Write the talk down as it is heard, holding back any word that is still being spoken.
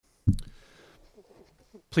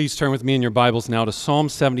Please turn with me in your Bibles now to Psalm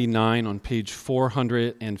 79 on page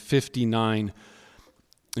 459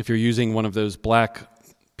 if you're using one of those black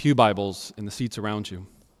pew Bibles in the seats around you.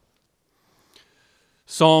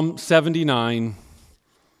 Psalm 79,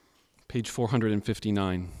 page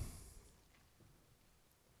 459.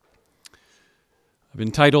 I've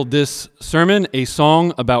entitled this sermon, A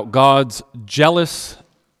Song About God's Jealous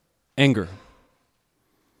Anger.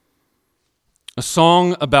 A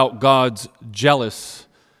song about God's jealous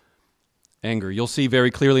anger. You'll see very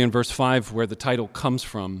clearly in verse 5 where the title comes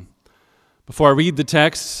from. Before I read the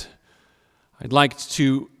text, I'd like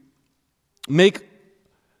to make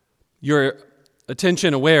your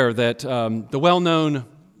attention aware that the well-known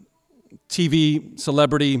TV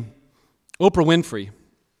celebrity Oprah Winfrey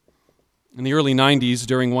in the early 90s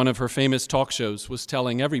during one of her famous talk shows was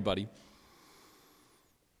telling everybody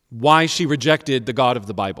why she rejected the God of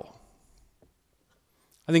the Bible.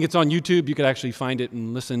 I think it's on YouTube. You could actually find it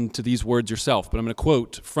and listen to these words yourself. But I'm going to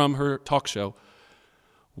quote from her talk show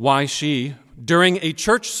why she, during a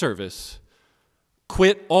church service,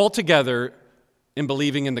 quit altogether in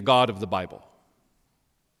believing in the God of the Bible.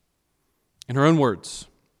 In her own words,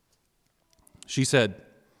 she said,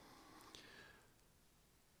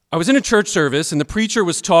 I was in a church service and the preacher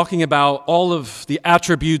was talking about all of the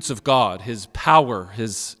attributes of God, his power,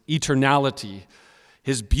 his eternality,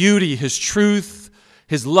 his beauty, his truth,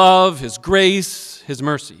 his love, his grace, his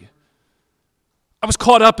mercy. I was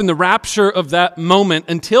caught up in the rapture of that moment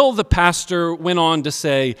until the pastor went on to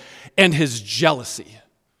say, and his jealousy.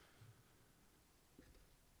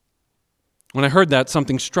 When I heard that,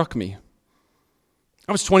 something struck me.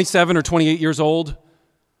 I was 27 or 28 years old, and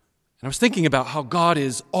I was thinking about how God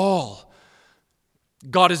is all.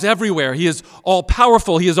 God is everywhere. He is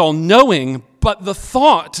all-powerful. He is all-knowing. But the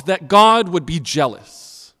thought that God would be jealous,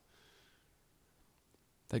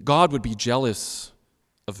 that God would be jealous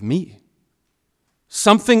of me.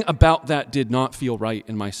 Something about that did not feel right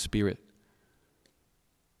in my spirit.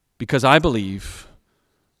 Because I believe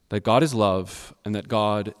that God is love and that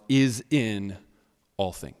God is in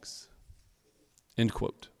all things. End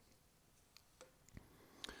quote.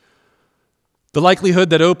 The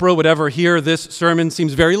likelihood that Oprah would ever hear this sermon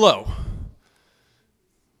seems very low.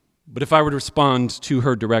 But if I were to respond to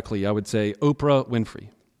her directly, I would say, Oprah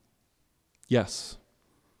Winfrey, yes.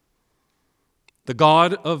 The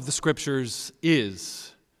God of the Scriptures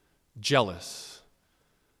is jealous.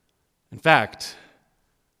 In fact,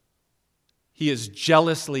 he is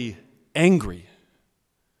jealously angry,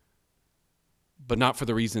 but not for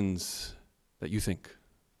the reasons that you think.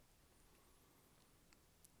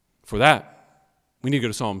 For that, we need to go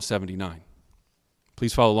to Psalm 79.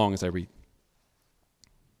 Please follow along as I read.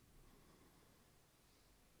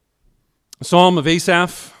 A psalm of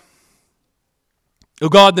Asaph. O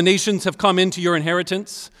God, the nations have come into your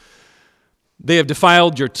inheritance. They have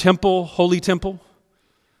defiled your temple, holy temple.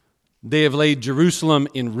 They have laid Jerusalem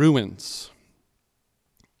in ruins.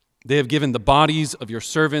 They have given the bodies of your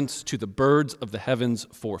servants to the birds of the heavens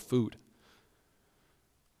for food,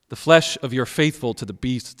 the flesh of your faithful to the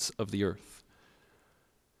beasts of the earth.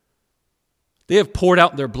 They have poured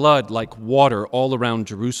out their blood like water all around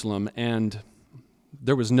Jerusalem, and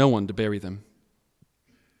there was no one to bury them.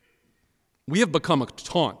 We have become a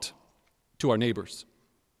taunt to our neighbors,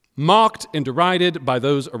 mocked and derided by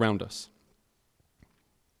those around us.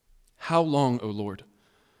 How long, O Lord,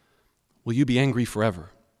 will you be angry forever?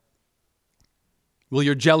 Will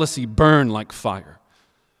your jealousy burn like fire?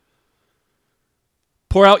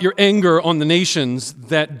 Pour out your anger on the nations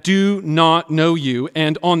that do not know you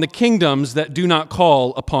and on the kingdoms that do not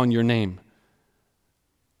call upon your name.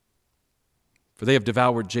 For they have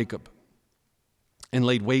devoured Jacob and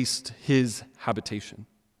laid waste his habitation.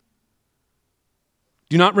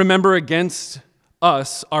 Do not remember against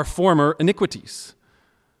us our former iniquities.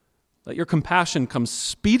 Let your compassion come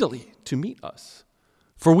speedily to meet us.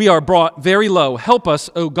 For we are brought very low. Help us,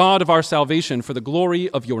 O God of our salvation, for the glory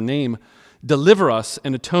of your name. Deliver us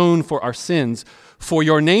and atone for our sins, for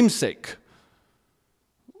your name's sake.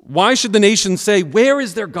 Why should the nations say, where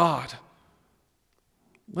is their God?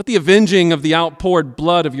 Let the avenging of the outpoured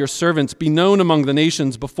blood of your servants be known among the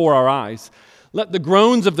nations before our eyes. Let the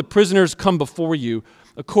groans of the prisoners come before you.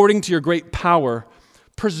 According to your great power,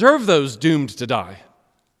 preserve those doomed to die.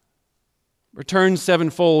 Return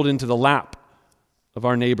sevenfold into the lap of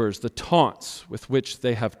our neighbors the taunts with which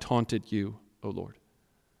they have taunted you, O Lord.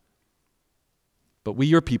 But we,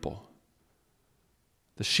 your people,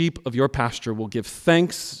 the sheep of your pasture, will give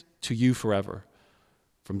thanks to you forever.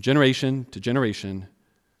 From generation to generation,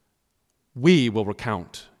 we will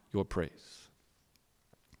recount your praise.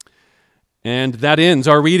 And that ends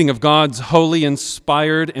our reading of God's holy,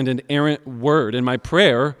 inspired, and inerrant word. And my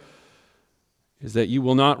prayer is that you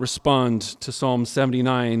will not respond to Psalm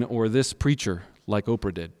 79 or this preacher like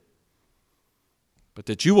Oprah did, but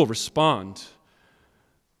that you will respond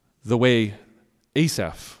the way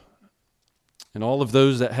Asaph and all of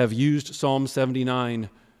those that have used Psalm 79,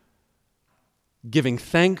 giving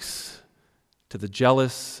thanks to the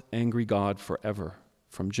jealous, angry God forever,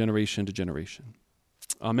 from generation to generation.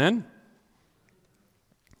 Amen.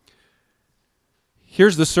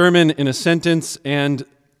 Here's the sermon in a sentence and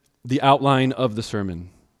the outline of the sermon.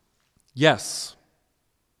 Yes,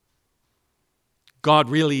 God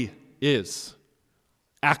really is,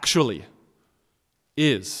 actually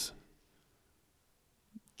is.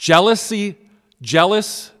 Jealous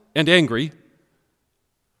and angry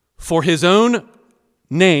for his own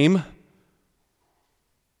name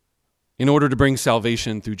in order to bring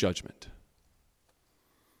salvation through judgment.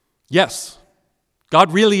 Yes,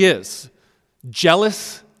 God really is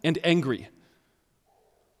jealous and angry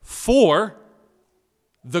for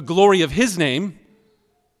the glory of his name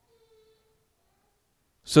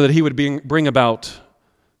so that he would bring about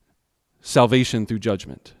salvation through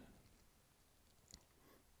judgment.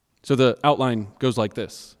 So the outline goes like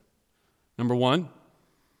this. Number one,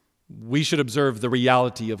 we should observe the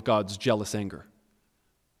reality of God's jealous anger.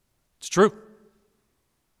 It's true.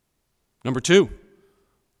 Number two,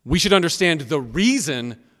 we should understand the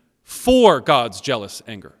reason for God's jealous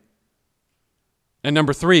anger. And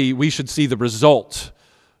number three, we should see the result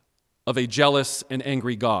of a jealous and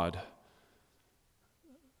angry God.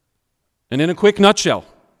 And in a quick nutshell,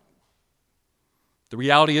 the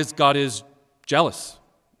reality is God is jealous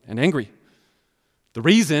and angry. The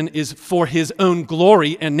reason is for his own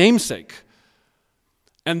glory and namesake.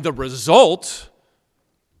 And the result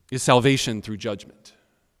is salvation through judgment.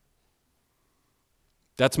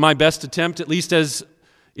 That's my best attempt, at least as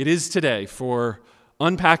it is today, for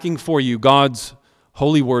unpacking for you God's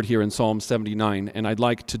holy word here in Psalm 79. And I'd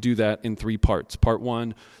like to do that in three parts. Part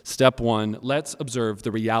one, step one, let's observe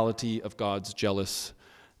the reality of God's jealous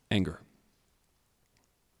anger.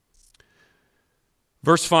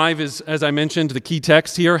 Verse 5 is, as I mentioned, the key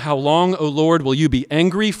text here. How long, O Lord, will you be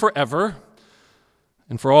angry forever?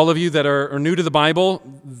 And for all of you that are new to the Bible,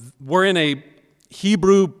 we're in a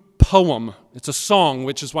Hebrew poem. It's a song,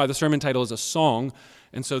 which is why the sermon title is a song.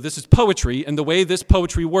 And so this is poetry. And the way this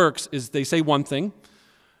poetry works is they say one thing,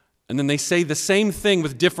 and then they say the same thing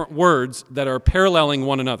with different words that are paralleling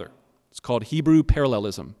one another. It's called Hebrew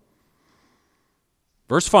parallelism.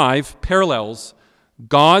 Verse 5 parallels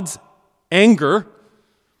God's anger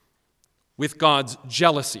with God's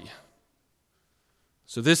jealousy.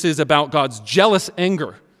 So this is about God's jealous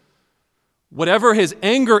anger. Whatever his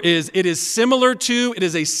anger is, it is similar to, it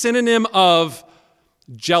is a synonym of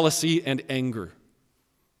jealousy and anger.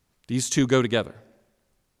 These two go together.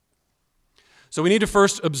 So we need to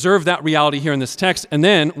first observe that reality here in this text, and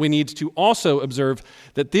then we need to also observe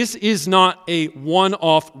that this is not a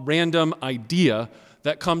one-off random idea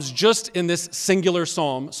that comes just in this singular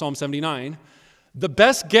psalm, Psalm 79. The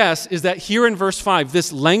best guess is that here in verse 5,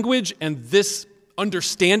 this language and this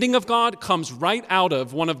understanding of God comes right out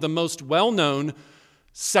of one of the most well-known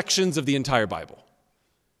sections of the entire Bible.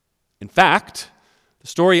 In fact, the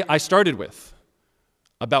story I started with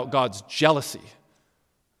about God's jealousy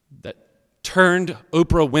that turned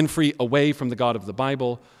Oprah Winfrey away from the God of the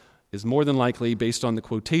Bible is more than likely based on the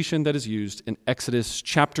quotation that is used in Exodus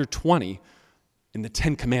chapter 20 in the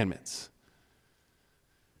Ten Commandments.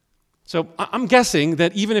 So I'm guessing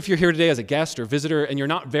that even if you're here today as a guest or visitor and you're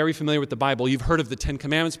not very familiar with the Bible, you've heard of the Ten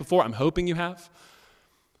Commandments before. I'm hoping you have.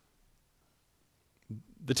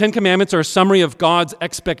 The Ten Commandments are a summary of God's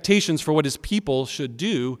expectations for what his people should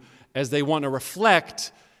do as they want to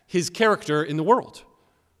reflect his character in the world.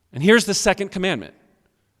 And here's the second commandment.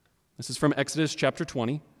 This is from Exodus chapter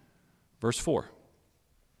 20, verse 4.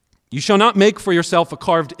 You shall not make for yourself a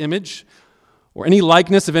carved image or any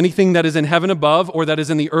likeness of anything that is in heaven above, or that is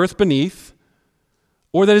in the earth beneath,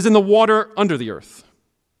 or that is in the water under the earth.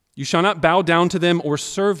 You shall not bow down to them or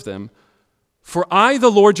serve them, for I, the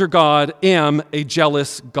Lord your God, am a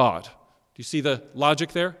jealous God. Do you see the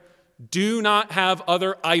logic there? Do not have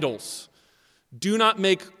other idols. Do not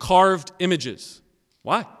make carved images.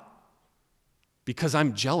 Why? Because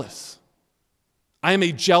I'm jealous. I am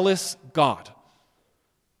a jealous God.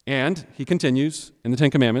 And he continues in the Ten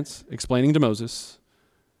Commandments, explaining to Moses,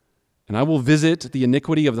 and I will visit the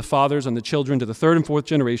iniquity of the fathers on the children to the third and fourth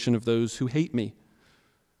generation of those who hate me.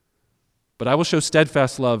 But I will show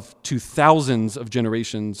steadfast love to thousands of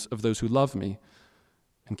generations of those who love me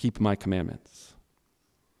and keep my commandments.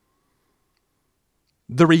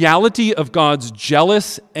 The reality of God's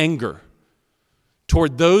jealous anger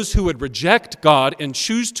toward those who would reject God and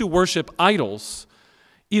choose to worship idols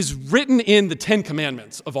is written in the Ten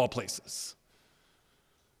Commandments of all places,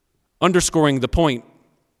 underscoring the point,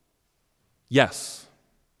 yes,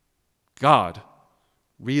 God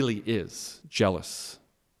really is jealous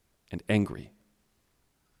and angry.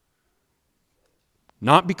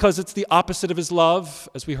 Not because it's the opposite of his love,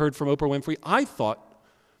 as we heard from Oprah Winfrey.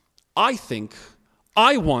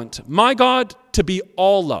 I want my God to be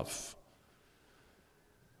all love.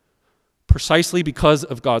 Precisely because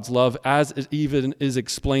of God's love, as it even is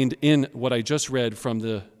explained in what I just read from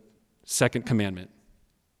the second commandment.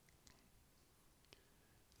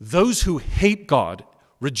 Those who hate God,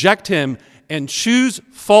 reject him, and choose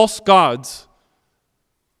false gods,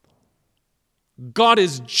 God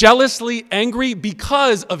is jealously angry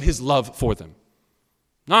because of his love for them,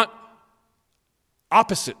 not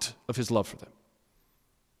opposite of his love for them.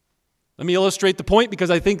 Let me illustrate the point,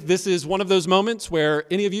 because I think this is one of those moments where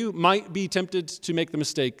any of you might be tempted to make the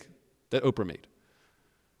mistake that Oprah made.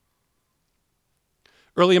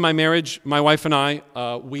 Early in my marriage, my wife and I,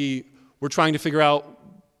 we were trying to figure out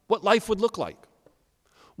what life would look like,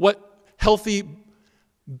 what healthy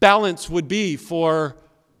balance would be for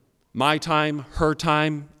my time, her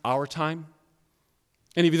time, our time.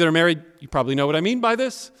 Any of you that are married, you probably know what I mean by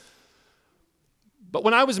this. But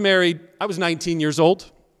when I was married, I was 19 years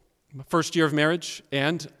old. My first year of marriage,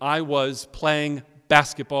 and I was playing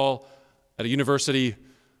basketball at a university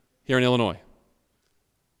here in Illinois.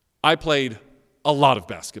 I played a lot of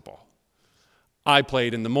basketball. I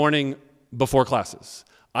played in the morning before classes.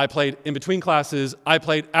 I played in between classes. I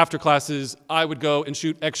played after classes. I would go and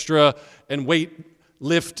shoot extra and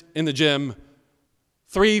lift in the gym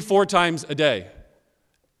 3-4 times a day.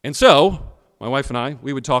 And so, my wife and I,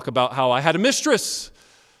 we would talk about how I had a mistress,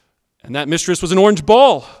 and that mistress was an orange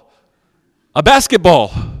ball. A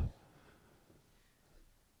basketball.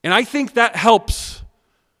 And I think that helps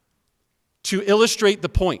to illustrate the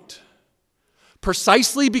point.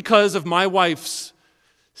 Precisely because of my wife's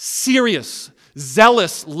serious,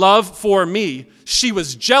 zealous love for me, she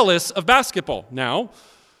was jealous of basketball. Now,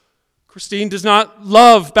 Christine does not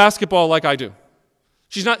love basketball like I do.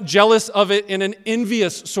 She's not jealous of it in an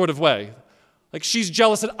envious sort of way. Like she's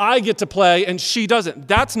jealous that I get to play and she doesn't.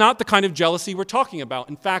 That's not the kind of jealousy we're talking about.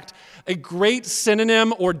 In fact, a great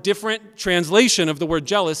synonym or different translation of the word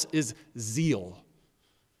jealous is zeal.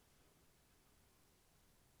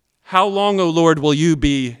 How long, O Lord, will you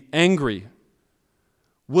be angry?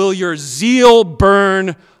 Will your zeal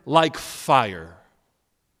burn like fire?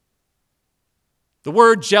 The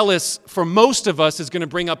word jealous for most of us is going to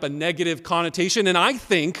bring up a negative connotation, and I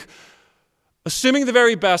think, assuming the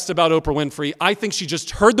very best about Oprah Winfrey, I think she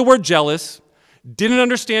just heard the word jealous, didn't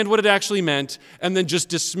understand what it actually meant, and then just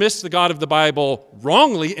dismissed the God of the Bible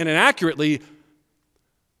wrongly and inaccurately.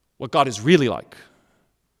 What God is really like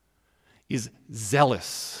is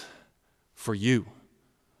zealous for you.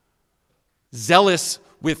 Zealous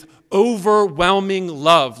with overwhelming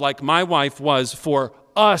love, like my wife was for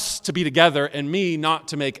us to be together and me not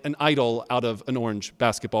to make an idol out of an orange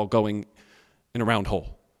basketball going in a round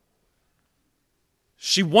hole.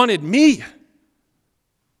 She wanted me.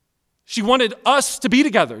 She wanted us to be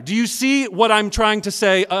together. Do you see what I'm trying to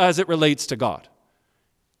say as it relates to God?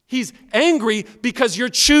 He's angry because you're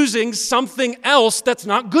choosing something else that's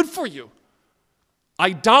not good for you.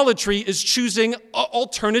 Idolatry is choosing an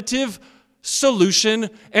alternative solution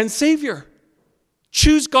and savior.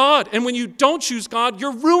 Choose God. And when you don't choose God,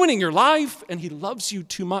 you're ruining your life. And he loves you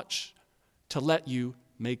too much to let you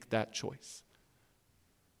make that choice.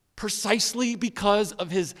 Precisely because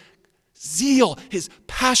of his zeal, his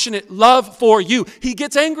passionate love for you, he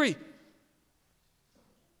gets angry.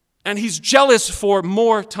 And he's jealous for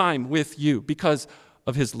more time with you because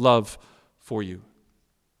of his love for you.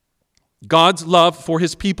 God's love for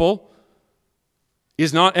his people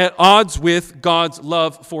is not at odds with God's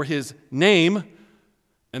love for his name.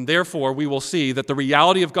 And therefore, we will see that the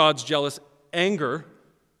reality of God's jealous anger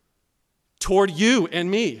toward you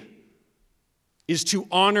and me is to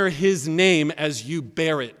honor his name as you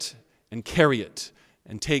bear it and carry it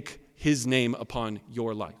and take his name upon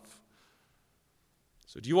your life.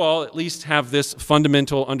 So do you all at least have this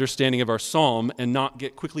fundamental understanding of our psalm and not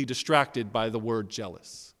get quickly distracted by the word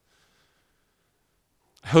jealous?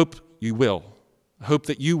 I hope you will. I hope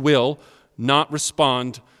that you will not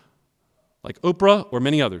respond like Oprah or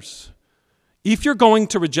many others. If you're going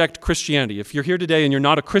to reject Christianity, if you're here today and you're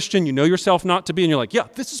not a Christian, you know yourself not to be, and you're like, yeah,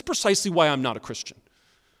 this is precisely why I'm not a Christian.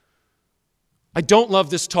 I don't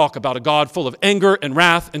love this talk about a God full of anger and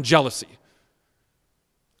wrath and jealousy.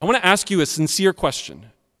 I want to ask you a sincere question.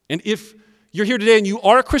 And if you're here today and you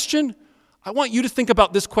are a Christian, I want you to think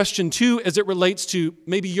about this question too as it relates to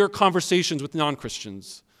maybe your conversations with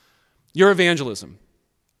non-Christians, your evangelism.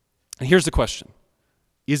 And here's the question.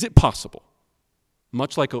 Is it possible,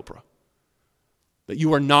 much like Oprah, that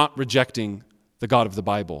you are not rejecting the God of the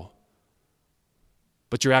Bible,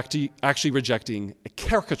 but you're actually rejecting a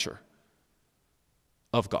caricature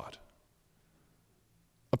of God?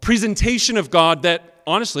 A presentation of God that,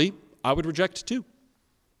 honestly, I would reject too.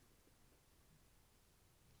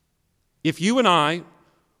 If you and I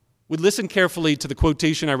would listen carefully to the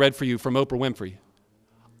quotation I read for you from Oprah Winfrey,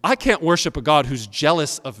 I can't worship a God who's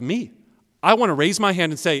jealous of me. I want to raise my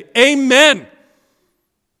hand and say, amen.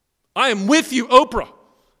 I am with you, Oprah.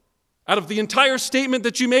 Out of the entire statement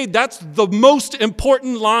that you made, that's the most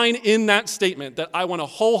important line in that statement that I want to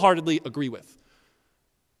wholeheartedly agree with.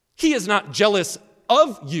 He is not jealous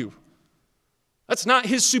of you. That's not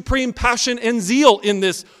his supreme passion and zeal in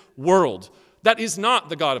this world. That is not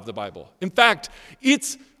the God of the Bible. In fact,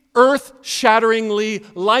 it's earth-shatteringly,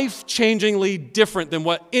 life-changingly different than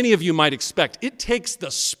what any of you might expect. It takes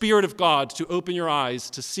the Spirit of God to open your eyes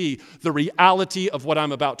to see the reality of what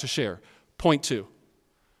I'm about to share. Point 2.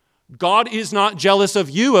 God is not jealous of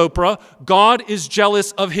you, Oprah. God is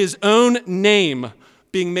jealous of his own name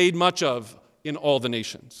being made much of in all the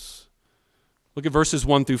nations. Look at verses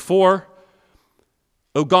 1 through 4.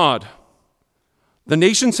 O God, the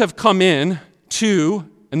nations have come in to,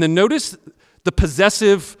 and then notice the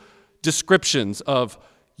possessive descriptions of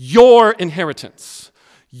your inheritance,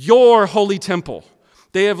 your holy temple.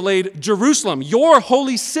 They have laid Jerusalem, your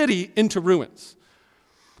holy city, into ruins.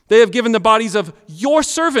 They have given the bodies of your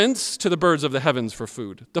servants to the birds of the heavens for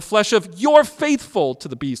food, the flesh of your faithful to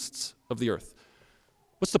the beasts of the earth.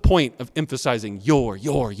 What's the point of emphasizing your?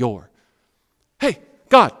 Hey,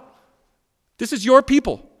 God, this is your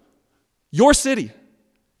people, your city,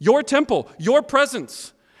 your temple, your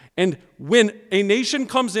presence. And when a nation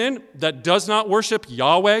comes in that does not worship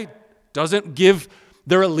Yahweh, doesn't give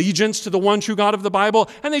their allegiance to the one true God of the Bible,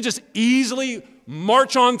 and they just easily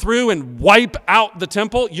march on through and wipe out the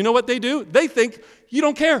temple, you know what they do? They think you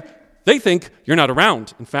don't care. They think you're not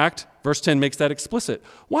around. In fact, verse 10 makes that explicit.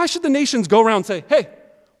 Why should the nations go around and say, hey,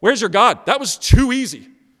 where's your God? That was too easy.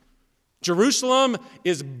 Jerusalem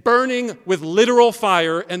is burning with literal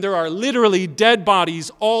fire, and there are literally dead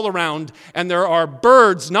bodies all around, and there are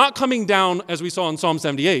birds not coming down, as we saw in Psalm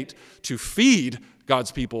 78, to feed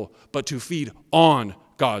God's people, but to feed on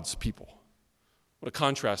God's people. What a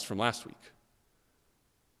contrast from last week.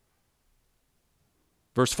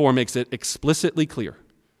 Verse 4 makes it explicitly clear.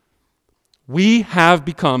 We have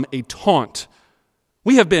become a taunt.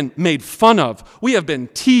 We have been made fun of. We have been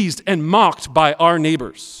teased and mocked by our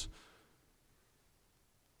neighbors.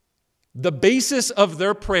 The basis of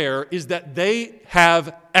their prayer is that they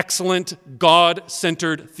have excellent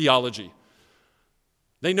God-centered theology.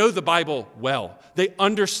 They know the Bible well. They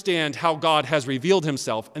understand how God has revealed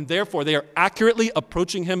himself, and therefore they are accurately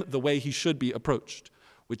approaching him the way he should be approached,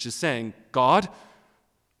 which is saying, God,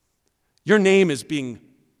 your name is being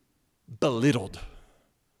belittled.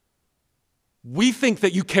 We think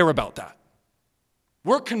that you care about that.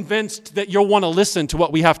 We're convinced that you'll want to listen to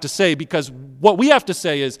what we have to say, because what we have to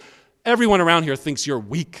say is, everyone around here thinks you're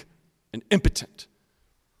weak and impotent.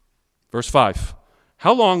 Verse 5,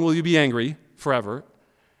 how long will you be angry forever?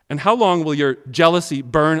 And how long will your jealousy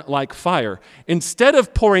burn like fire? Instead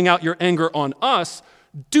of pouring out your anger on us,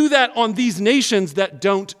 do that on these nations that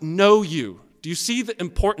don't know you. Do you see the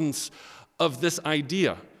importance of this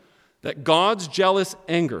idea that God's jealous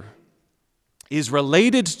anger is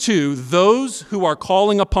related to those who are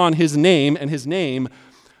calling upon his name and his name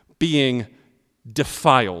being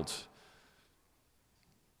defiled?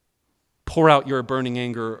 Pour out your burning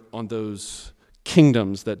anger on those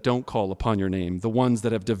kingdoms that don't call upon your name, the ones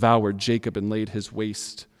that have devoured Jacob and laid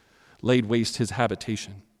waste his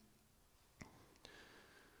habitation.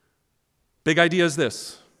 Big idea is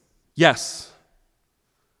this. Yes,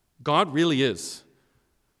 God really is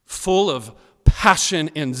full of passion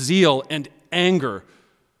and zeal and anger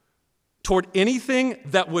toward anything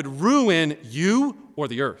that would ruin you or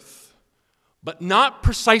the earth, but not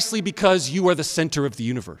precisely because you are the center of the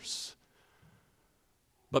universe,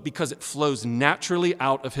 but because it flows naturally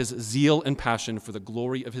out of his zeal and passion for the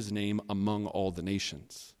glory of his name among all the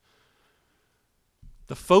nations.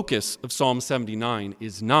 The focus of Psalm 79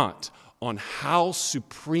 is not on how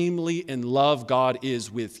supremely in love God is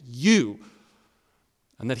with you,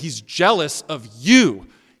 and that he's jealous of you.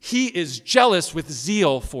 He is jealous with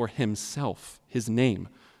zeal for himself, his name.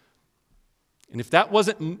 And if that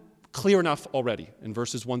wasn't clear enough already in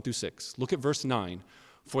verses 1 through 6, look at verse 9,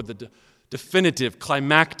 for the definitive,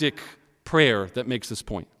 climactic prayer that makes this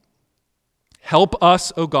point. Help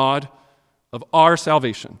us, O God, of our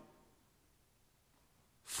salvation,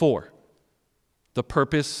 for the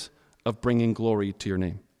purpose of bringing glory to your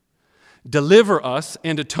name. Deliver us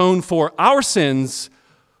and atone for our sins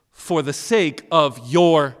for the sake of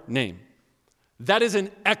your name. That is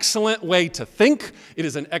an excellent way to think. It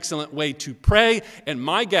is an excellent way to pray. And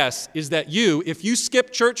my guess is that if you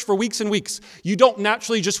skip church for weeks and weeks, you don't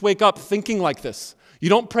naturally just wake up thinking like this. You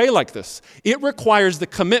don't pray like this. It requires the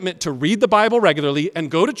commitment to read the Bible regularly and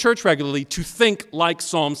go to church regularly to think like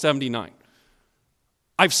Psalm 79.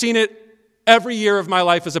 I've seen it every year of my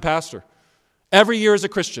life as a pastor, every year as a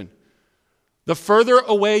Christian. The further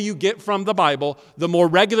away you get from the Bible, the more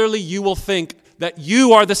regularly you will think that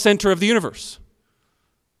you are the center of the universe.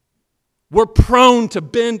 We're prone to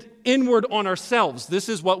bend inward on ourselves. This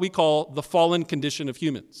is what we call the fallen condition of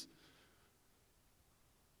humans.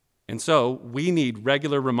 And so we need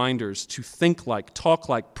regular reminders to think like, talk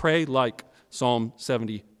like, pray like Psalm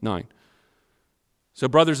 79. So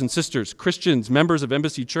brothers and sisters, Christians, members of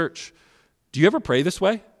Embassy Church, do you ever pray this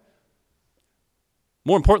way?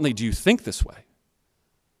 More importantly, do you think this way?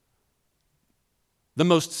 The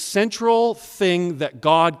most central thing that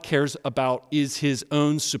God cares about is his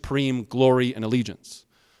own supreme glory and allegiance.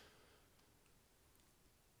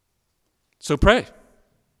 So pray.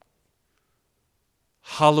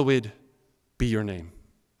 Hallowed be your name.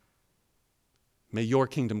 May your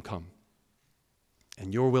kingdom come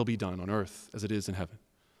and your will be done on earth as it is in heaven.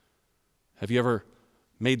 Have you ever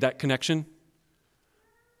made that connection?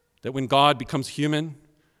 That when God becomes human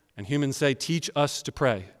and humans say, teach us to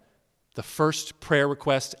pray, the first prayer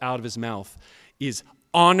request out of his mouth is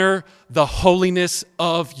honor the holiness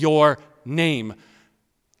of your name,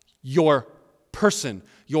 your person,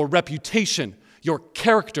 your reputation, your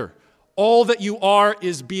character. All that you are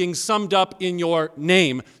is being summed up in your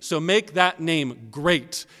name. So make that name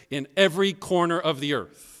great in every corner of the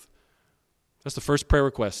earth. That's the first prayer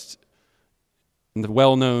request in the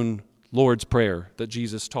well-known Lord's Prayer that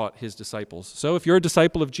Jesus taught his disciples. So if you're a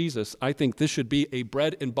disciple of Jesus, I think this should be a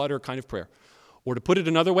bread and butter kind of prayer. Or to put it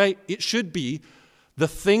another way, it should be the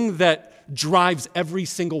thing that drives every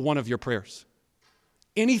single one of your prayers.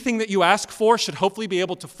 Anything that you ask for should hopefully be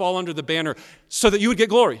able to fall under the banner so that you would get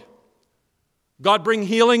glory. God, bring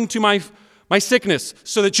healing to my sickness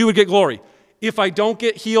so that you would get glory. If I don't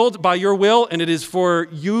get healed by your will and it is for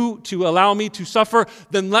you to allow me to suffer,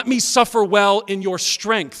 then let me suffer well in your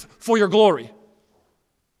strength for your glory.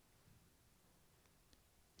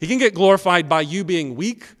 He can get glorified by you being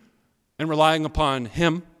weak and relying upon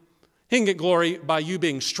him. He can get glory by you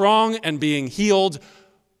being strong and being healed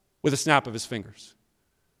with a snap of his fingers.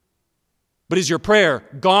 But is your prayer,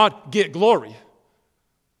 God, get glory?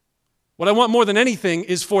 What I want more than anything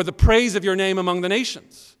is for the praise of your name among the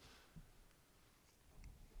nations.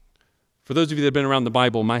 For those of you that have been around the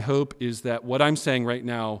Bible, my hope is that what I'm saying right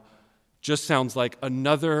now just sounds like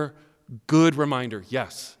another good reminder.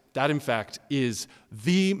 Yes, that in fact is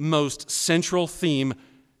the most central theme,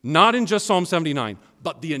 not in just Psalm 79,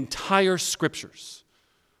 but the entire Scriptures.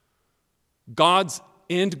 God's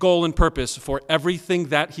end goal and purpose for everything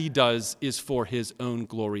that he does is for his own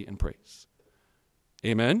glory and praise.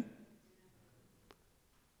 Amen?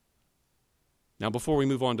 Now, before we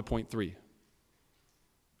move on to point 3,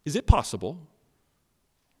 is it possible,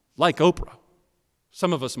 like Oprah,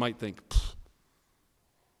 some of us might think,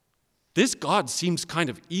 this God seems kind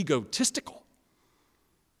of egotistical.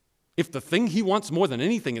 If the thing he wants more than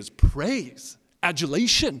anything is praise,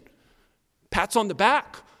 adulation, pats on the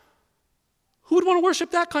back, who would want to worship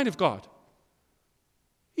that kind of God?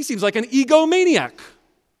 He seems like an egomaniac.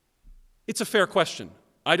 It's a fair question.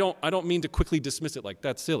 I don't mean to quickly dismiss it like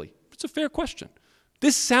that's silly. It's a fair question.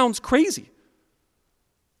 This sounds crazy.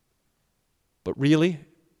 But really,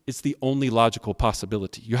 it's the only logical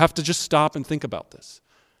possibility. You have to just stop and think about this.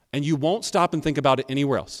 And you won't stop and think about it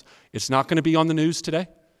anywhere else. It's not going to be on the news today.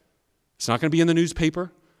 It's not going to be in the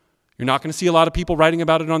newspaper. You're not going to see a lot of people writing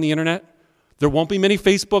about it on the internet. There won't be many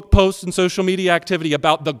Facebook posts and social media activity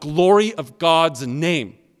about the glory of God's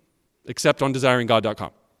name, except on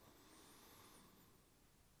desiringgod.com.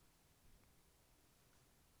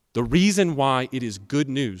 The reason why it is good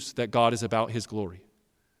news that God is about his glory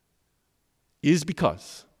is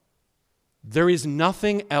because there is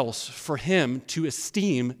nothing else for him to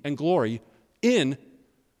esteem and glory in,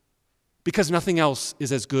 because nothing else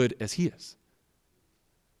is as good as he is.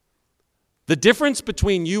 The difference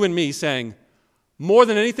between you and me saying, more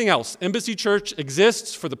than anything else, Embassy Church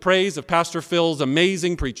exists for the praise of Pastor Phil's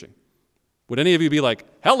amazing preaching. Would any of you be like,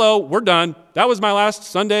 hello, we're done. That was my last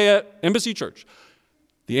Sunday at Embassy Church.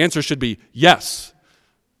 The answer should be yes.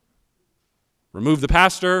 Remove the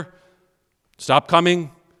pastor, stop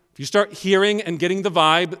coming. If you start hearing and getting the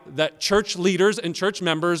vibe that church leaders and church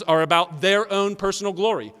members are about their own personal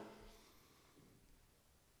glory,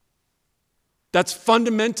 that's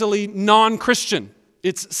fundamentally non-Christian.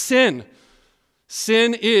 It's sin.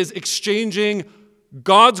 Sin is exchanging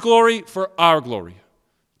God's glory for our glory.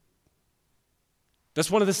 That's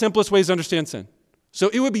one of the simplest ways to understand sin. So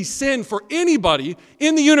it would be sin for anybody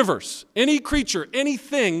in the universe, any creature,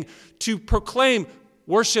 anything, to proclaim,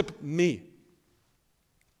 worship me.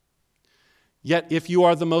 Yet if you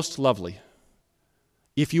are the most lovely,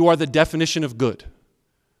 if you are the definition of good,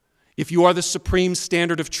 if you are the supreme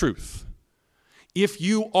standard of truth, if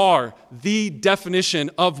you are the definition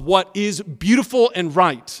of what is beautiful and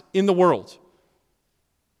right in the world,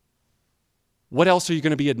 what else are you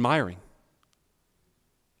going to be admiring?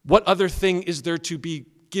 What other thing is there to be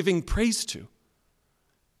giving praise to?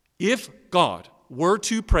 If God were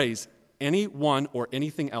to praise anyone or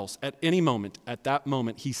anything else at any moment, at that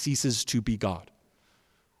moment he ceases to be God.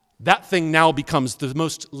 That thing now becomes the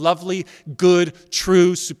most lovely, good,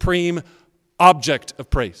 true, supreme object of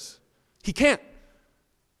praise. He can't.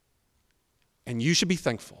 And you should be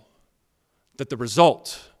thankful that the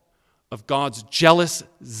result of God's jealous,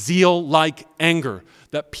 zeal-like anger,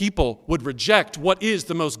 that people would reject what is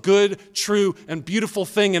the most good, true, and beautiful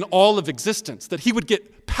thing in all of existence, that he would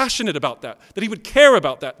get passionate about that he would care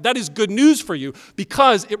about that. That is good news for you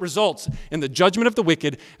because it results in the judgment of the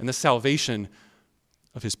wicked and the salvation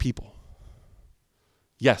of his people.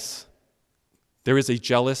 Yes, there is a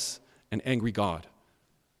jealous and angry God.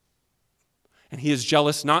 And he is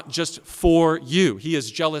jealous not just for you. He is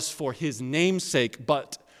jealous for his name's sake,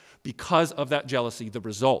 but because of that jealousy, the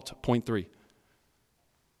result, point 3,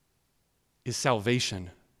 is salvation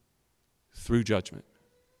through judgment.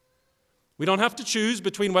 We don't have to choose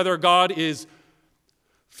between whether God is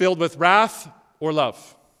filled with wrath or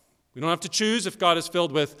love. We don't have to choose if God is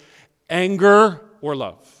filled with anger or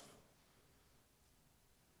love.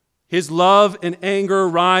 His love and anger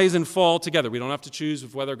rise and fall together. We don't have to choose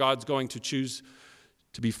of whether God's going to choose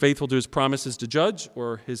to be faithful to his promises to judge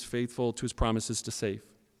or his faithful to his promises to save.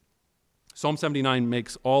 Psalm 79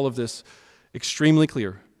 makes all of this extremely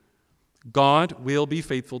clear. God will be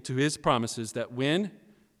faithful to his promises that when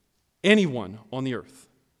anyone on the earth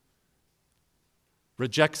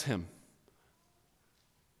rejects him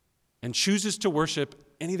and chooses to worship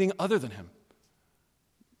anything other than him,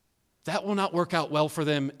 that will not work out well for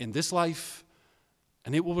them in this life,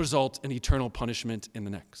 and it will result in eternal punishment in the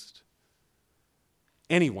next.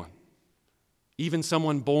 Anyone, even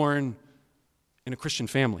someone born in a Christian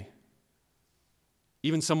family,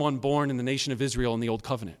 even someone born in the nation of Israel in the Old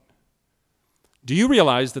Covenant. Do you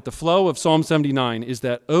realize that the flow of Psalm 79 is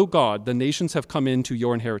that, O God, the nations have come into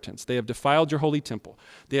your inheritance. They have defiled your holy temple.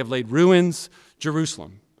 They have laid ruins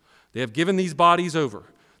Jerusalem. They have given these bodies over.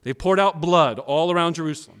 They poured out blood all around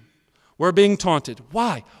Jerusalem. We're being taunted.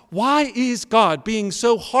 Why? Why is God being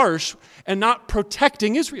so harsh and not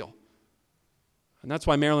protecting Israel? And that's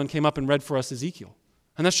why Marilyn came up and read for us Ezekiel.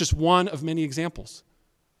 And that's just one of many examples.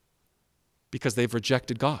 Because they've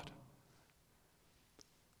rejected God.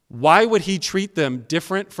 Why would he treat them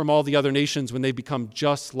different from all the other nations when they become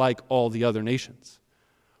just like all the other nations?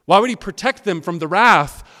 Why would he protect them from the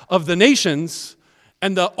wrath of the nations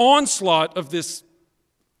and the onslaught of this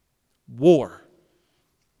war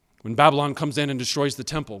when Babylon comes in and destroys the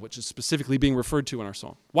temple, which is specifically being referred to in our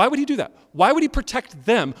psalm? Why would he do that? Why would he protect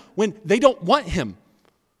them when they don't want him?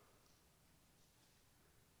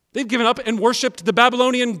 They've given up and worshipped the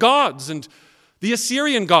Babylonian gods and the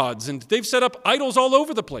Assyrian gods, and they've set up idols all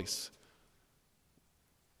over the place.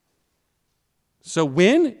 So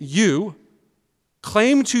when you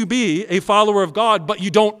claim to be a follower of God, but you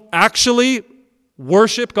don't actually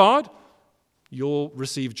worship God, you'll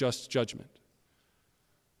receive just judgment.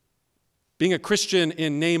 Being a Christian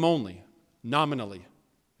in name only, nominally,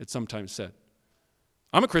 it's sometimes said.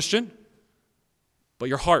 I'm a Christian, but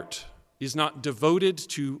your heart is not devoted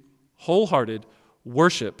to wholehearted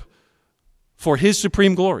worship for his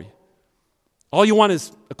supreme glory. All you want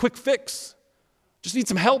is a quick fix. Just need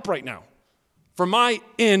some help right now for my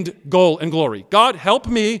end goal and glory. God, help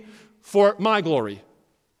me for my glory.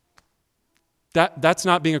 That's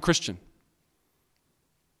not being a Christian.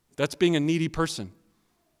 That's being a needy person.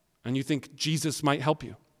 And you think Jesus might help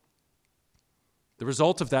you. The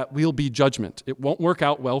result of that will be judgment. It won't work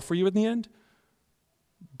out well for you in the end,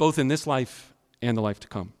 both in this life and the life to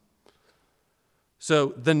come.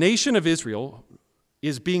 So the nation of Israel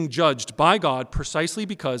is being judged by God precisely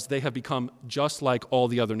because they have become just like all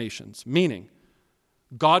the other nations. Meaning,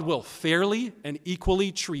 God will fairly and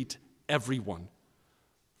equally treat everyone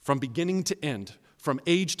from beginning to end, from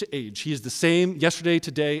age to age. He is the same yesterday,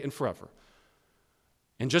 today, and forever.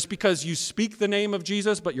 And just because you speak the name of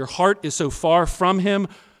Jesus, but your heart is so far from him,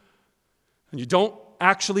 and you don't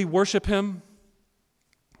actually worship him,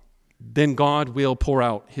 then God will pour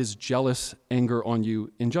out his jealous anger on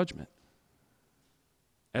you in judgment,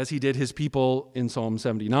 as he did his people in Psalm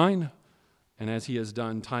 79, and as he has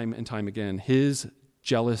done time and time again. His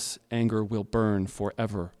jealous anger will burn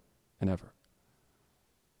forever and ever.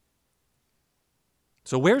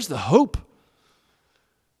 So where's the hope?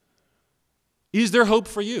 Is there hope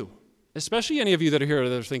for you? Especially any of you that are here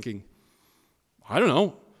that are thinking, I don't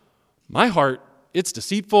know, my heart, it's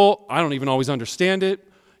deceitful. I don't even always understand it.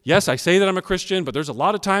 Yes, I say that I'm a Christian, but there's a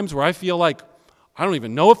lot of times where I feel like I don't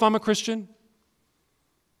even know if I'm a Christian.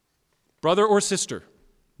 Brother or sister,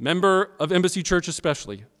 member of Embassy Church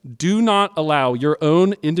especially, do not allow your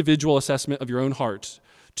own individual assessment of your own heart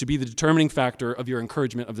to be the determining factor of your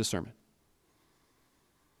encouragement of this sermon.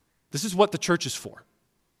 This is what the church is for.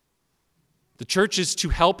 The church is to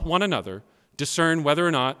help one another discern whether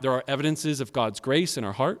or not there are evidences of God's grace in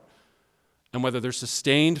our heart and whether there's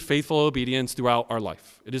sustained, faithful obedience throughout our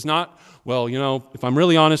life. It is not, well, if I'm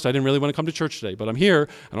really honest, I didn't really want to come to church today, but I'm here,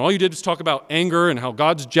 and all you did was talk about anger and how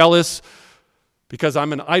God's jealous because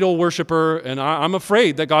I'm an idol worshiper, and I'm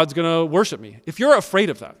afraid that God's going to worship me. If you're afraid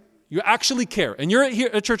of that, you actually care, and you're here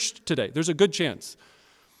at church today, there's a good chance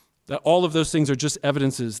that all of those things are just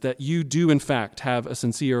evidences that you do, in fact, have a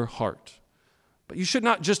sincere heart. But you should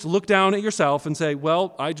not just look down at yourself and say,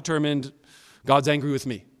 well, I determined God's angry with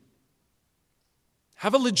me.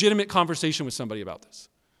 Have a legitimate conversation with somebody about this.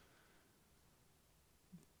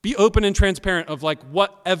 Be open and transparent of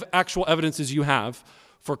what actual evidences you have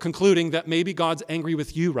for concluding that maybe God's angry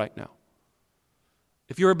with you right now.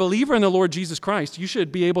 If you're a believer in the Lord Jesus Christ, you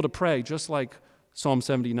should be able to pray just like Psalm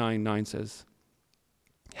 79:9 says.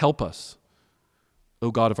 Help us, O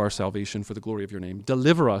God of our salvation, for the glory of your name.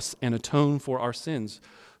 Deliver us and atone for our sins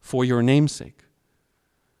for your name's sake.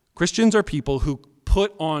 Christians are people who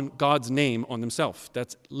put on God's name on themselves.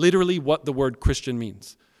 That's literally what the word Christian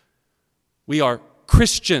means. We are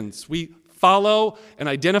Christians. We follow and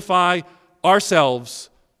identify ourselves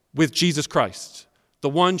with Jesus Christ, the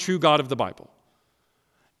one true God of the Bible.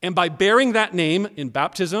 And by bearing that name in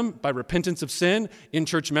baptism, by repentance of sin, in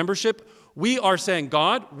church membership, we are saying,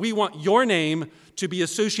 God, we want your name to be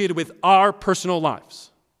associated with our personal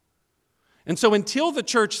lives. And so until the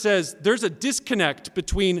church says there's a disconnect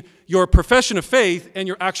between your profession of faith and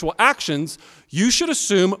your actual actions, you should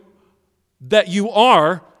assume that you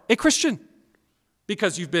are a Christian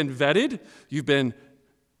because you've been vetted, you've been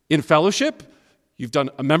in fellowship, you've done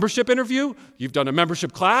a membership interview, you've done a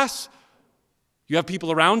membership class, you have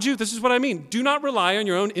people around you. This is what I mean. Do not rely on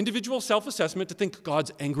your own individual self-assessment to think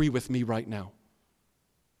God's angry with me right now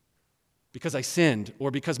because I sinned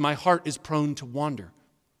or because my heart is prone to wander.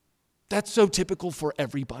 That's so typical for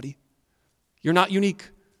everybody. You're not unique.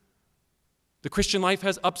 The Christian life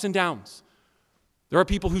has ups and downs. There are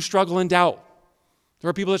people who struggle in doubt. There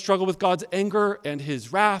are people that struggle with God's anger and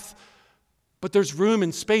his wrath, but there's room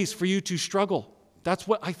and space for you to struggle. That's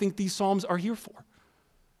what I think these Psalms are here for.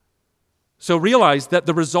 So realize that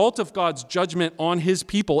the result of God's judgment on his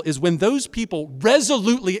people is when those people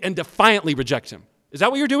resolutely and defiantly reject him. Is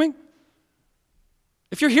that what you're doing?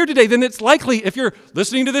 If you're here today, then it's likely, if you're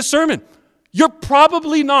listening to this sermon, you're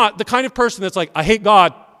probably not the kind of person that's like, I hate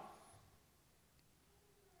God.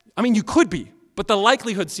 I mean, you could be, but the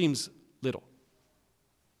likelihood seems little.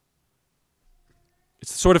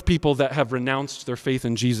 It's the sort of people that have renounced their faith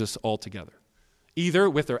in Jesus altogether, either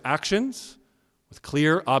with their actions, with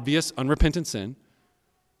clear, obvious, unrepentant sin,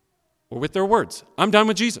 or with their words. I'm done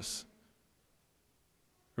with Jesus.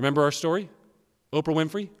 Remember our story? Oprah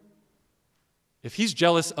Winfrey? If he's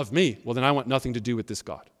jealous of me, well, then I want nothing to do with this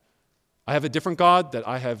God. I have a different God that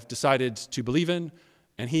I have decided to believe in,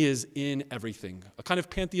 and he is in everything, a kind of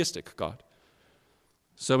pantheistic God.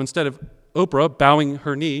 So instead of Oprah bowing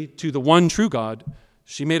her knee to the one true God,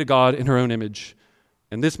 she made a God in her own image.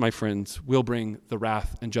 And this, my friends, will bring the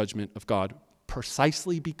wrath and judgment of God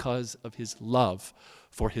precisely because of his love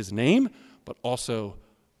for his name, but also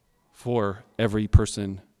for every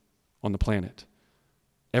person on the planet,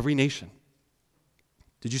 every nation.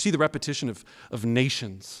 Did you see the repetition of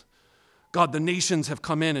nations? God, the nations have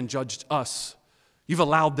come in and judged us. You've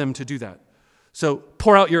allowed them to do that. So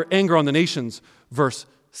pour out your anger on the nations, verse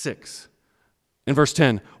 6. In verse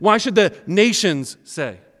 10, why should the nations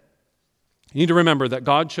say? You need to remember that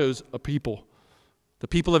God chose a people, the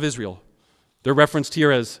people of Israel. They're referenced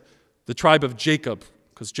here as the tribe of Jacob,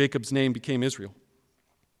 because Jacob's name became Israel.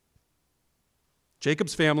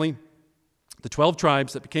 Jacob's family, the 12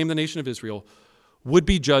 tribes that became the nation of Israel, would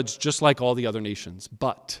be judged just like all the other nations.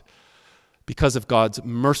 But because of God's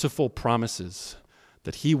merciful promises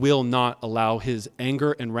that he will not allow his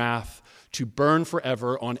anger and wrath to burn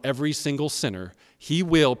forever on every single sinner, he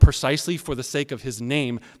will, precisely for the sake of his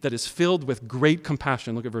name that is filled with great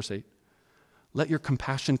compassion. Look at verse 8. Let your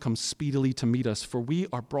compassion come speedily to meet us, for we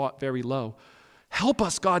are brought very low. Help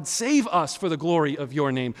us, God, save us for the glory of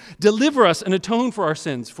your name. Deliver us and atone for our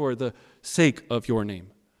sins for the sake of your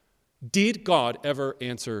name. Did God ever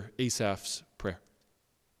answer Asaph's prayer?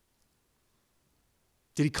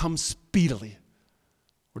 Did he come speedily,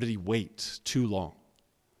 or did he wait too long?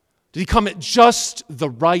 Did he come at just the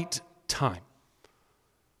right time?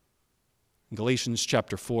 In Galatians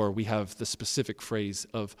chapter 4, we have the specific phrase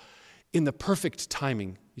of, in the perfect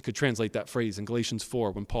timing. You could translate that phrase in Galatians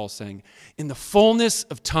 4 when Paul's saying, in the fullness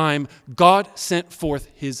of time, God sent forth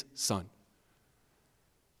his Son.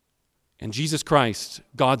 And Jesus Christ,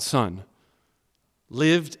 God's Son,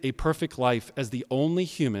 lived a perfect life as the only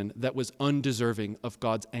human that was undeserving of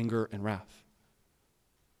God's anger and wrath.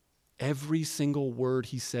 Every single word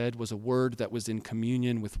he said was a word that was in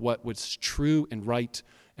communion with what was true and right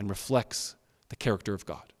and reflects the character of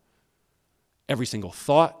God. Every single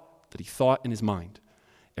thought that he thought in his mind,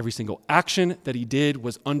 every single action that he did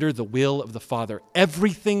was under the will of the Father.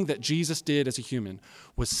 Everything that Jesus did as a human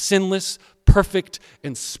was sinless, perfect,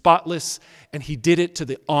 and spotless, and he did it to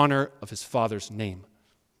the honor of his Father's name.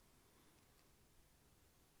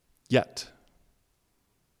 Yet,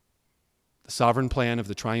 the sovereign plan of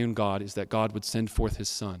the triune God is that God would send forth his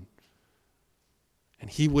Son, and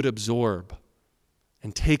he would absorb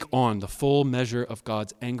and take on the full measure of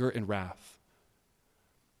God's anger and wrath.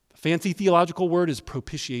 The fancy theological word is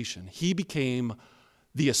propitiation. He became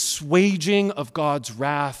the assuaging of God's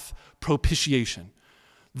wrath, propitiation.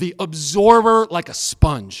 The absorber like a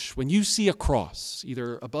sponge. When you see a cross,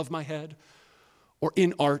 either above my head or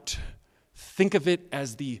in art, think of it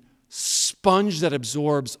as the sponge that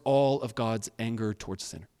absorbs all of God's anger towards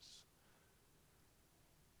sinners.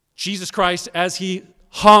 Jesus Christ, as he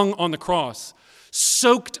hung on the cross,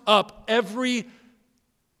 soaked up every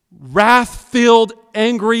wrath-filled,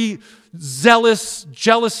 angry, zealous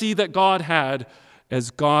jealousy that God had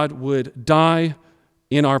as God would die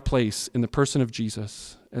in our place in the person of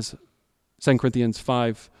Jesus. As 2 Corinthians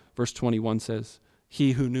 5, verse 21 says,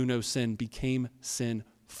 he who knew no sin became sin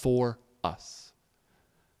for us.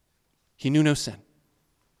 He knew no sin.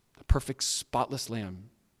 The perfect, spotless lamb,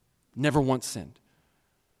 never once sinned.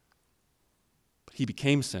 But he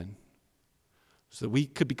became sin so that we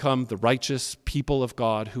could become the righteous people of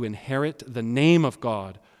God who inherit the name of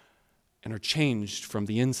God and are changed from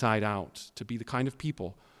the inside out to be the kind of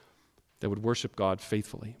people that would worship God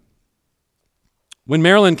faithfully. When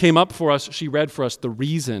Marilyn came up for us, she read for us the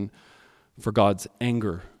reason for God's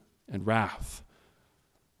anger and wrath.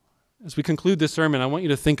 As we conclude this sermon, I want you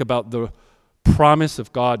to think about the promise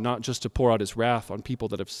of God not just to pour out his wrath on people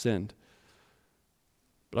that have sinned,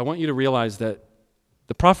 but I want you to realize that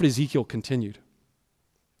the prophet Ezekiel continued.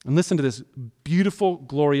 And listen to this beautiful,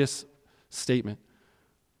 glorious statement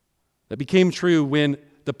that became true when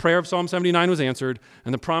the prayer of Psalm 79 was answered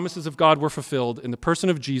and the promises of God were fulfilled in the person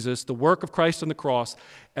of Jesus, the work of Christ on the cross,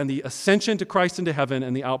 and the ascension to Christ into heaven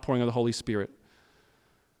and the outpouring of the Holy Spirit.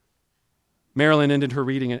 Marilyn ended her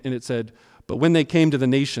reading and it said, but when they came to the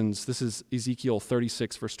nations, this is Ezekiel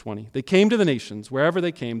 36, verse 20, they came to the nations, wherever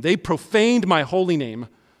they came, they profaned my holy name.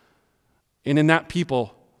 And in that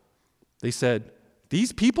people, they said,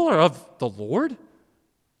 these people are of the Lord,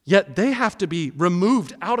 yet they have to be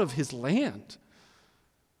removed out of his land.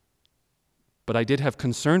 But I did have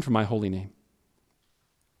concern for my holy name,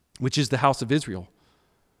 which is the house of Israel.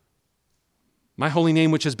 My holy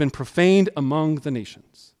name, which has been profaned among the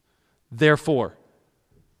nations. Therefore,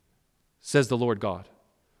 says the Lord God,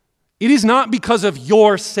 it is not because of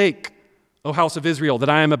your sake, O house of Israel, that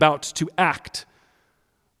I am about to act,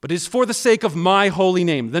 but it is for the sake of my holy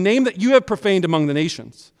name, the name that you have profaned among the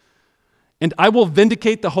nations. And I will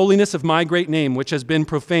vindicate the holiness of my great name, which has been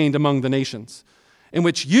profaned among the nations, in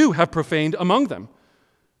which you have profaned among them.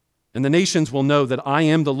 And the nations will know that I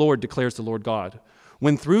am the Lord, declares the Lord God,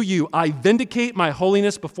 when through you I vindicate my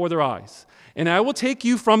holiness before their eyes. And I will take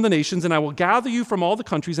you from the nations, and I will gather you from all the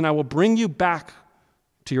countries, and I will bring you back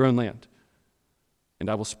to your own land. And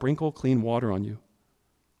I will sprinkle clean water on you.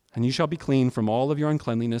 And you shall be clean from all of your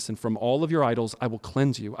uncleanliness, and from all of your idols I will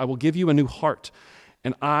cleanse you. I will give you a new heart,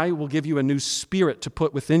 and I will give you a new spirit to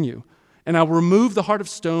put within you. And I will remove the heart of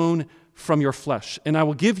stone from your flesh, and I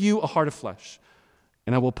will give you a heart of flesh.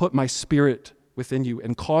 And I will put my spirit within you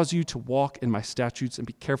and cause you to walk in my statutes and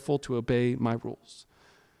be careful to obey my rules.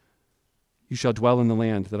 You shall dwell in the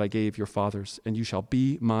land that I gave your fathers, and you shall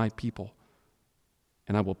be my people,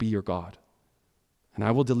 and I will be your God. And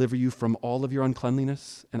I will deliver you from all of your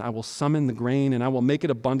uncleanliness, and I will summon the grain, and I will make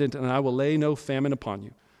it abundant, and I will lay no famine upon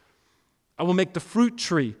you. I will make the fruit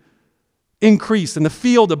tree increase and the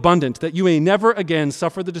field abundant, that you may never again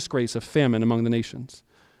suffer the disgrace of famine among the nations.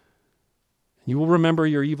 You will remember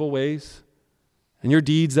your evil ways and your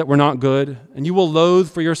deeds that were not good, and you will loathe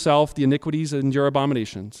for yourself the iniquities and your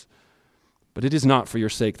abominations. But it is not for your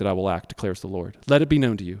sake that I will act, declares the Lord. Let it be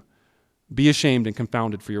known to you. Be ashamed and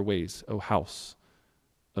confounded for your ways, O house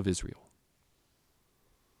of Israel.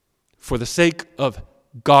 For the sake of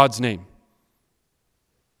God's name,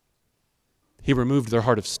 he removed their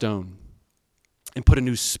heart of stone and put a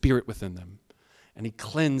new spirit within them, and he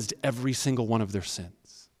cleansed every single one of their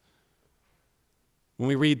sins. When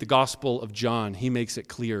we read the Gospel of John, he makes it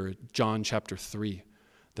clear, John chapter 3,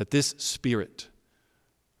 that this spirit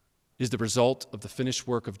is the result of the finished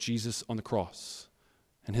work of Jesus on the cross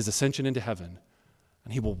and his ascension into heaven,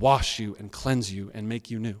 and he will wash you and cleanse you and make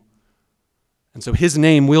you new. And so his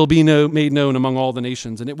name will be made known among all the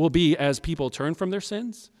nations, and it will be as people turn from their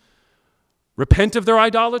sins, repent of their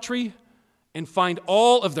idolatry, and find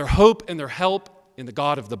all of their hope and their help in the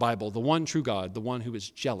God of the Bible, the one true God, the one who is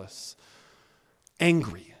jealous,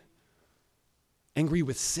 angry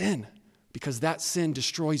with sin, because that sin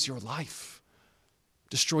destroys your life,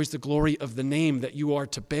 destroys the glory of the name that you are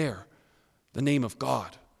to bear, the name of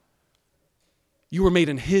God. You were made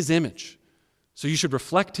in his image, so you should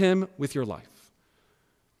reflect him with your life.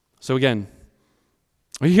 So again,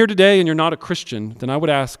 are you here today and you're not a Christian? Then I would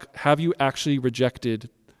ask, have you actually rejected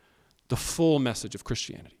the full message of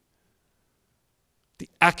Christianity? The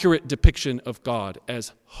accurate depiction of God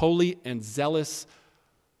as holy and zealous,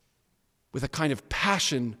 with a kind of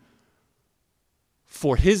passion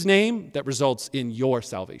for his name that results in your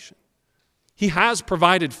salvation. He has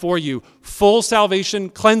provided for you full salvation,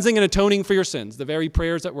 cleansing and atoning for your sins. The very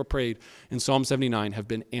prayers that were prayed in Psalm 79 have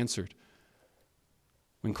been answered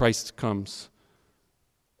when Christ comes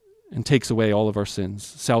and takes away all of our sins.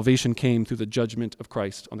 Salvation came through the judgment of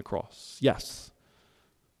Christ on the cross. Yes,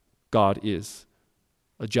 God is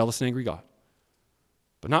a jealous and angry God,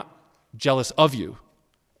 but not jealous of you,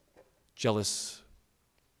 jealous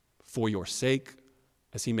for your sake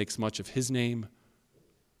as he makes much of his name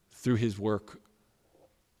through his work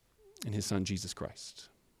in his Son, Jesus Christ.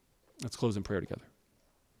 Let's close in prayer together.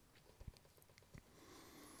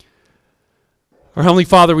 Our Heavenly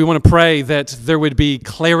Father, we want to pray that there would be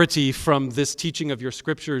clarity from this teaching of your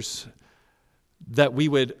scriptures, that we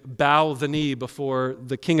would bow the knee before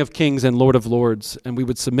the King of Kings and Lord of Lords, and we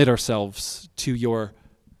would submit ourselves to your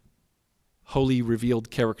holy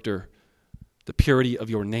revealed character, the purity of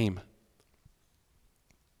your name.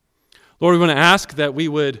 Lord, we want to ask that we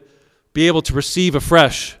would be able to receive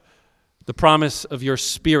afresh the promise of your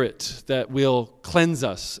Spirit that will cleanse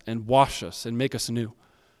us and wash us and make us new.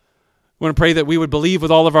 We want to pray that we would believe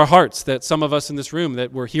with all of our hearts that some of us in this room,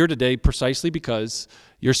 that we're here today precisely because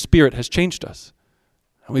your Spirit has changed us.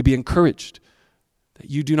 And we be encouraged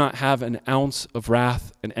that you do not have an ounce of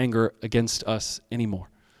wrath and anger against us anymore.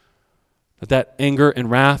 That anger and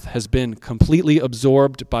wrath has been completely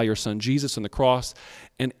absorbed by your Son Jesus on the cross,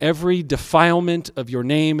 and every defilement of your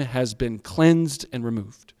name has been cleansed and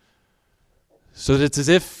removed, so that it's as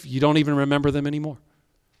if you don't even remember them anymore.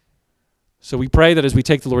 So we pray that as we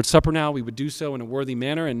take the Lord's Supper now, we would do so in a worthy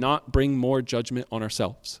manner and not bring more judgment on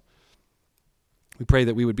ourselves. We pray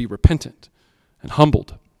that we would be repentant and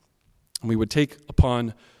humbled, and we would take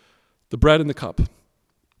upon the bread and the cup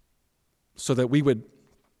so that we would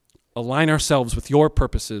align ourselves with your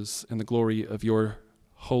purposes and the glory of your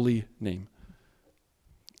holy name.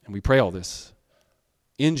 And we pray all this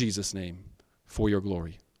in Jesus' name for your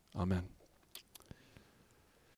glory. Amen.